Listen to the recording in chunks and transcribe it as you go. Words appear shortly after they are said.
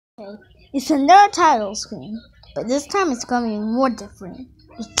It's another title screen, but this time it's going to be more different.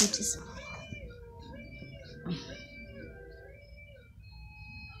 Let's do this.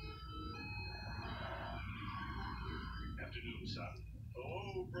 Afternoon, son.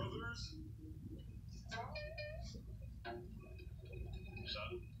 Hello, brothers.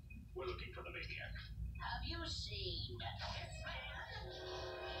 Son, we're looking for the maniac. Have you seen this man?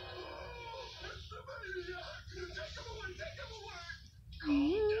 It's the maniac! Take him away! Take him away!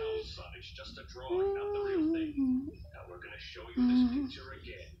 Calm down, son. It's just a drawing, not the real thing. Now we're gonna show you this picture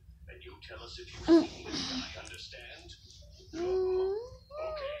again, and you tell us if you see this guy. Understand?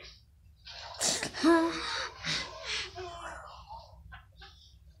 Okay.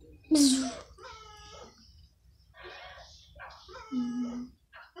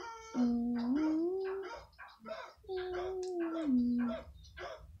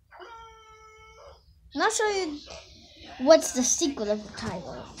 Not sure what's the sequel of the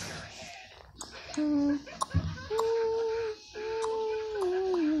title.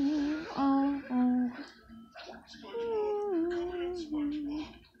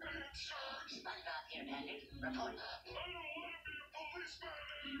 SpongeBob here, Patrick. Report.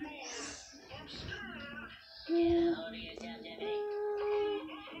 Yeah, hold yourself,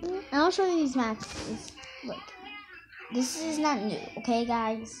 Jimmy. I'll show you these matches. Look, this is not new, okay,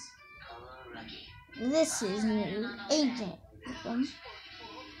 guys? This is new. Agent. Just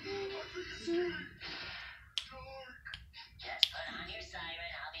put on your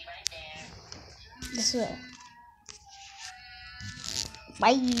siren. I'll be right there. This way.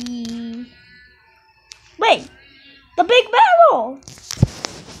 Bye. Wait, the big battle.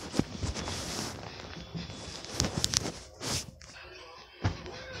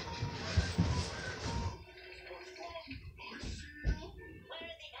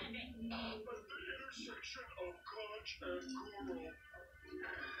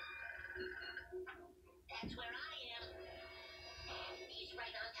 That's where I am. He's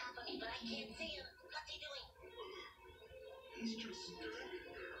right on top of me, but I can't see him. What's he doing? He's just standing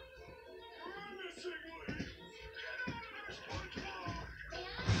there. Menacingly. Get out of there, SpongeBob!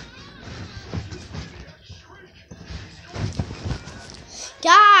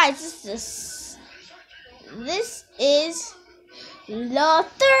 Guys, this is the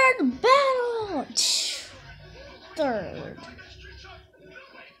third battle. Third.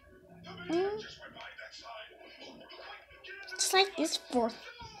 It's like this fourth.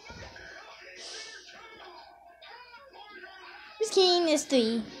 This king is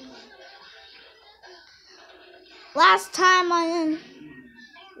 3. Last time on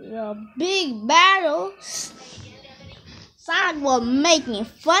the big battle, Sonic was making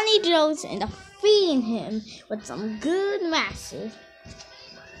funny jokes and defeating him with some good matches.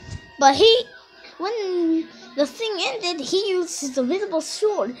 But when the thing ended, he used his invisible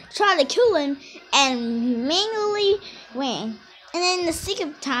sword to try to kill him and manually ran. And then the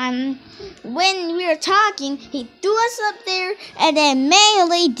second time, when we were talking, he threw us up there and then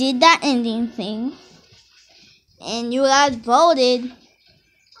manually did that ending thing. And you guys voted,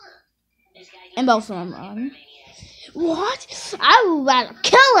 and both of them won. What? I would rather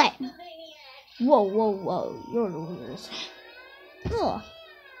kill it! Whoa, whoa, whoa. You're losers. Ugh.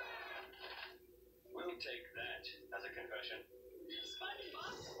 We'll take that as a confession.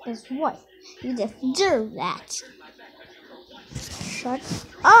 Guess what? You deserve that. Shut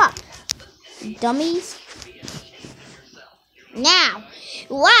up, dummies. Now,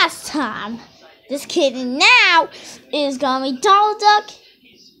 last time, this kid now is gonna be Donald Duck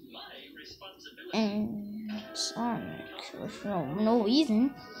and Sonic for no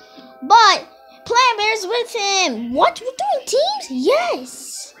reason. But Plan Bear's with him. What? We're doing teams?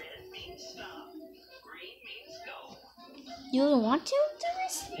 Yes. You want to do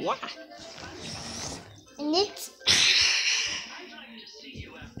this? Yeah. And it's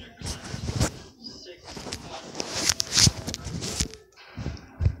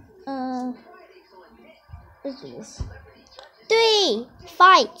let's do this. 3,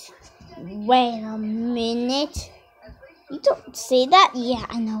 fight. Wait a minute. You don't say that? Yeah,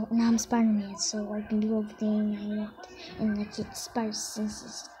 I know. Now I'm Spider-Man, so I can do everything I want. And I get spider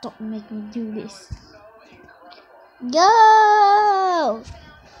senses. Don't make me do this. Go!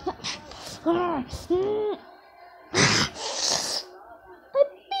 My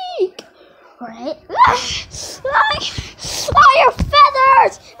beak! Right? Oh, your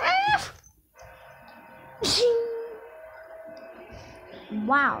feathers!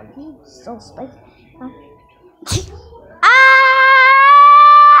 Wow, he's so spicy.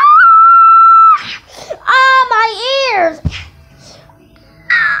 Ah, my ears!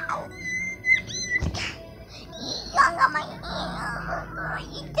 Ow! My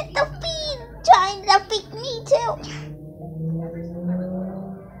ears!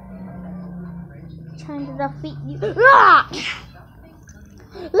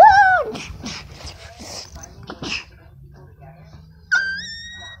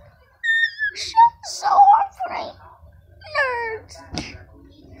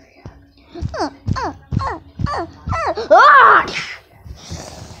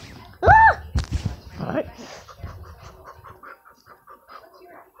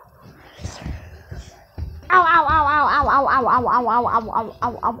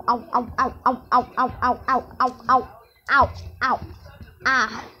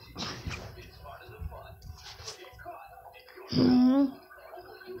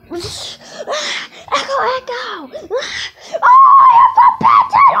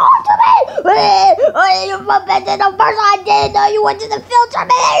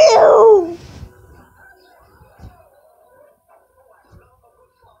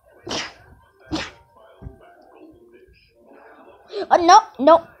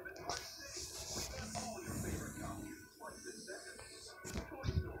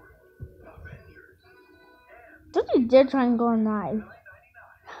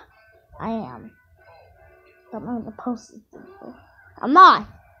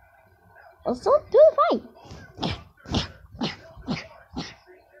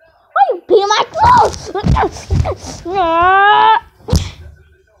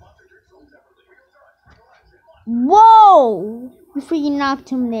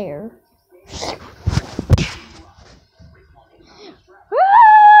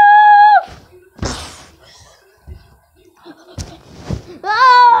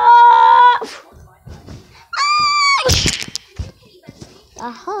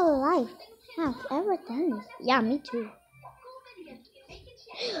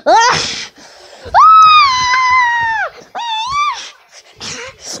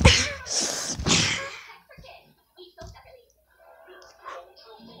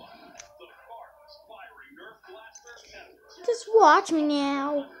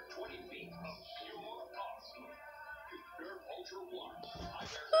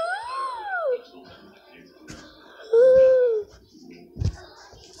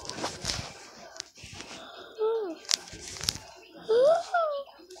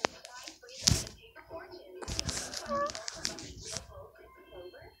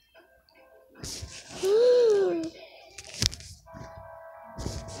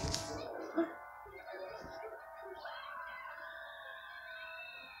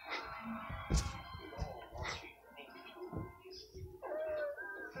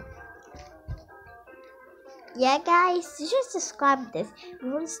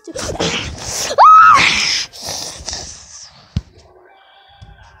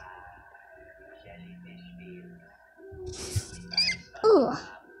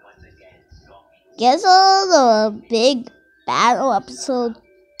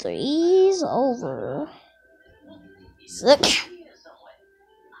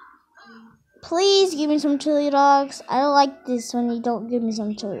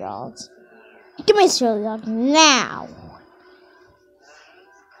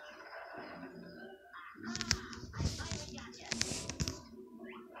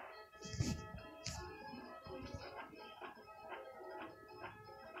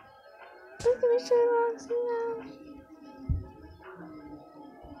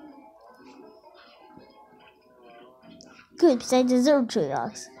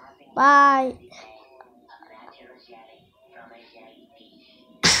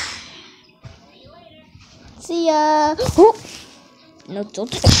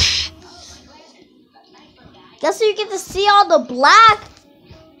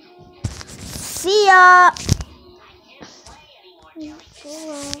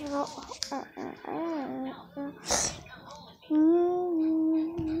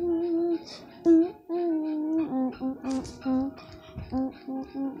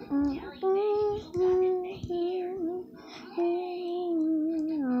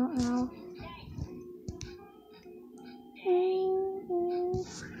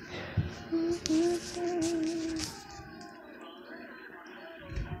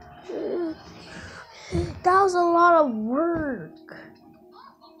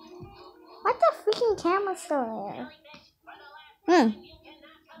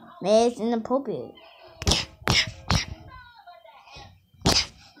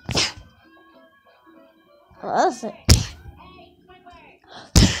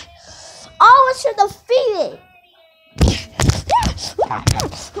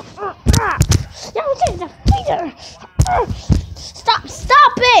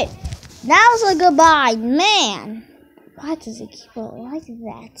 Why does it keep it like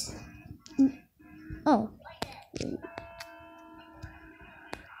that? Oh.